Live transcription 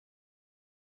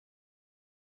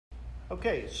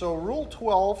Okay, so Rule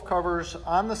 12 covers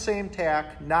on the same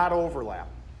tack, not overlap.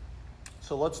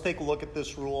 So let's take a look at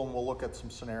this rule and we'll look at some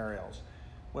scenarios.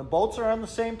 When boats are on the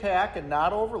same tack and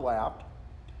not overlapped,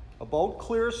 a boat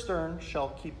clear astern shall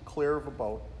keep clear of a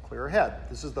boat clear ahead.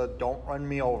 This is the don't run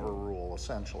me over rule,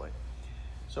 essentially.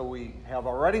 So we have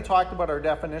already talked about our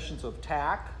definitions of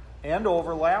tack and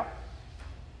overlap,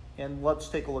 and let's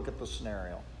take a look at the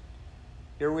scenario.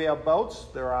 Here we have boats,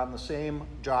 they're on the same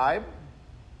jibe.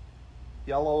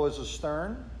 Yellow is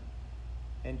astern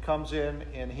and comes in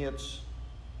and hits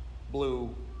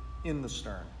blue in the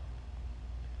stern.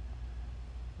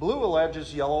 Blue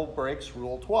alleges yellow breaks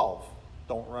Rule 12.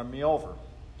 Don't run me over.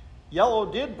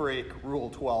 Yellow did break Rule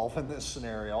 12 in this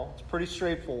scenario. It's pretty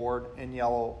straightforward, and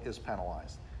yellow is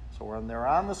penalized. So when they're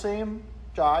on the same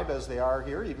jibe as they are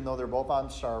here, even though they're both on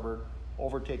starboard,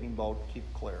 overtaking boat,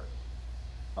 keep clear.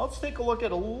 Now let's take a look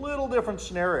at a little different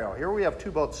scenario. Here we have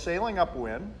two boats sailing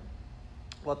upwind.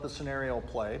 Let the scenario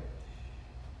play.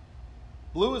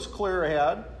 Blue is clear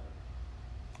ahead,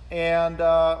 and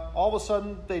all of a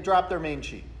sudden they drop their main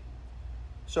sheet.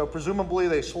 So presumably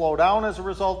they slow down as a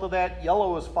result of that.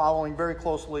 Yellow is following very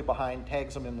closely behind,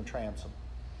 tags them in the transom.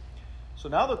 So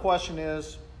now the question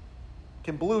is,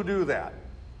 can blue do that?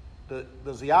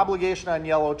 Does the obligation on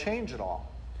yellow change at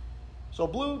all? So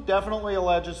blue definitely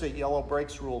alleges that yellow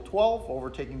breaks Rule 12,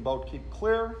 overtaking boat, keep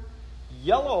clear.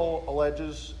 Yellow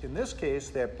alleges, in this case,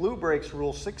 that blue breaks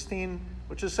Rule 16,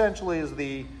 which essentially is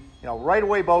the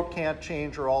right-of-way boat can't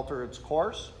change or alter its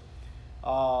course.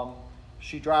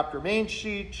 She dropped her main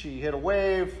sheet, she hit a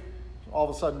wave, all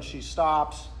of a sudden she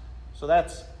stops. So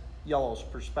that's yellow's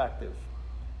perspective.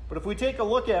 But if we take a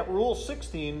look at Rule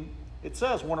 16, it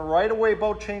says when a right-of-way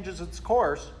boat changes its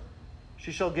course,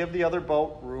 she shall give the other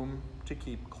boat room to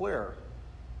keep clear.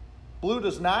 Blue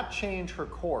does not change her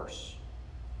course.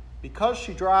 Because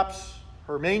she drops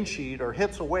her main sheet or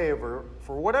hits a wave or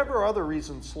for whatever other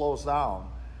reason slows down,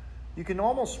 you can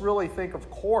almost really think of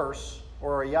course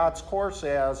or a yacht's course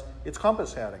as its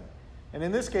compass heading. And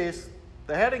in this case,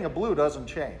 the heading of blue doesn't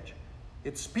change.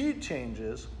 Its speed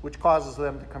changes, which causes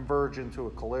them to converge into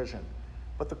a collision.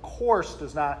 But the course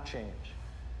does not change.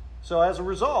 So as a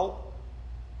result,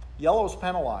 yellow is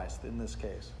penalized in this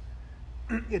case.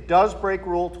 It does break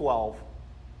Rule 12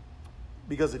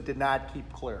 because it did not keep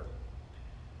clear.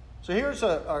 So here's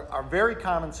a very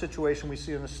common situation we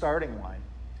see in the starting line.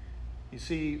 You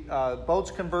see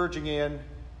boats converging in,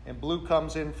 and blue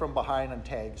comes in from behind and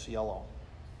tags yellow.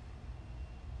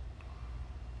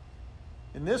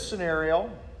 In this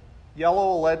scenario,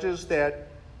 yellow alleges that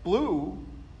blue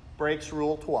breaks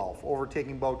Rule 12,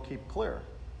 overtaking boat, keep clear.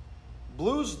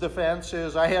 Blue's defense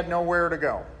is, I had nowhere to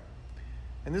go.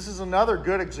 And this is another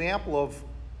good example of,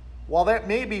 while that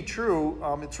may be true,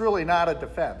 it's really not a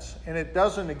defense. And it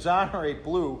doesn't exonerate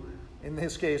blue, in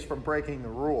this case, from breaking the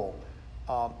rule.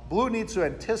 Blue needs to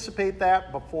anticipate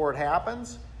that before it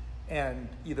happens and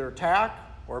either attack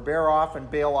or bear off and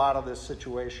bail out of this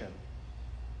situation.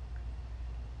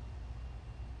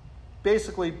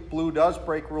 Basically, blue does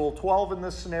break Rule 12 in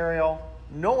this scenario.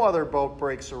 No other boat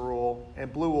breaks a rule,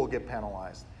 and blue will get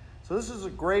penalized. So this is a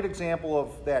great example of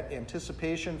that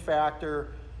anticipation factor,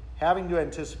 having to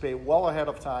anticipate well ahead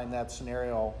of time that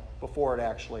scenario before it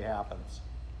actually happens.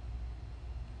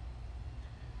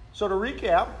 So to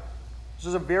recap, this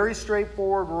is a very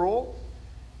straightforward rule.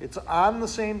 It's on the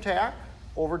same tack.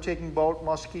 Overtaking boat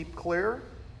must keep clear.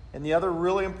 And the other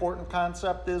really important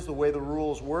concept is the way the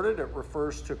rule is worded. It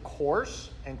refers to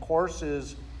course. And course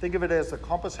is, think of it as the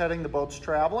compass heading the boat's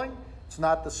traveling. It's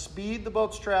not the speed the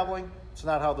boat's traveling. It's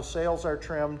not how the sails are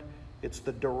trimmed. It's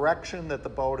the direction that the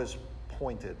boat is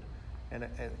pointed. And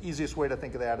the easiest way to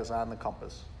think of that is on the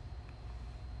compass.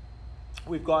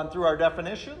 We've gone through our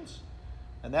definitions,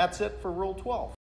 and that's it for Rule 12.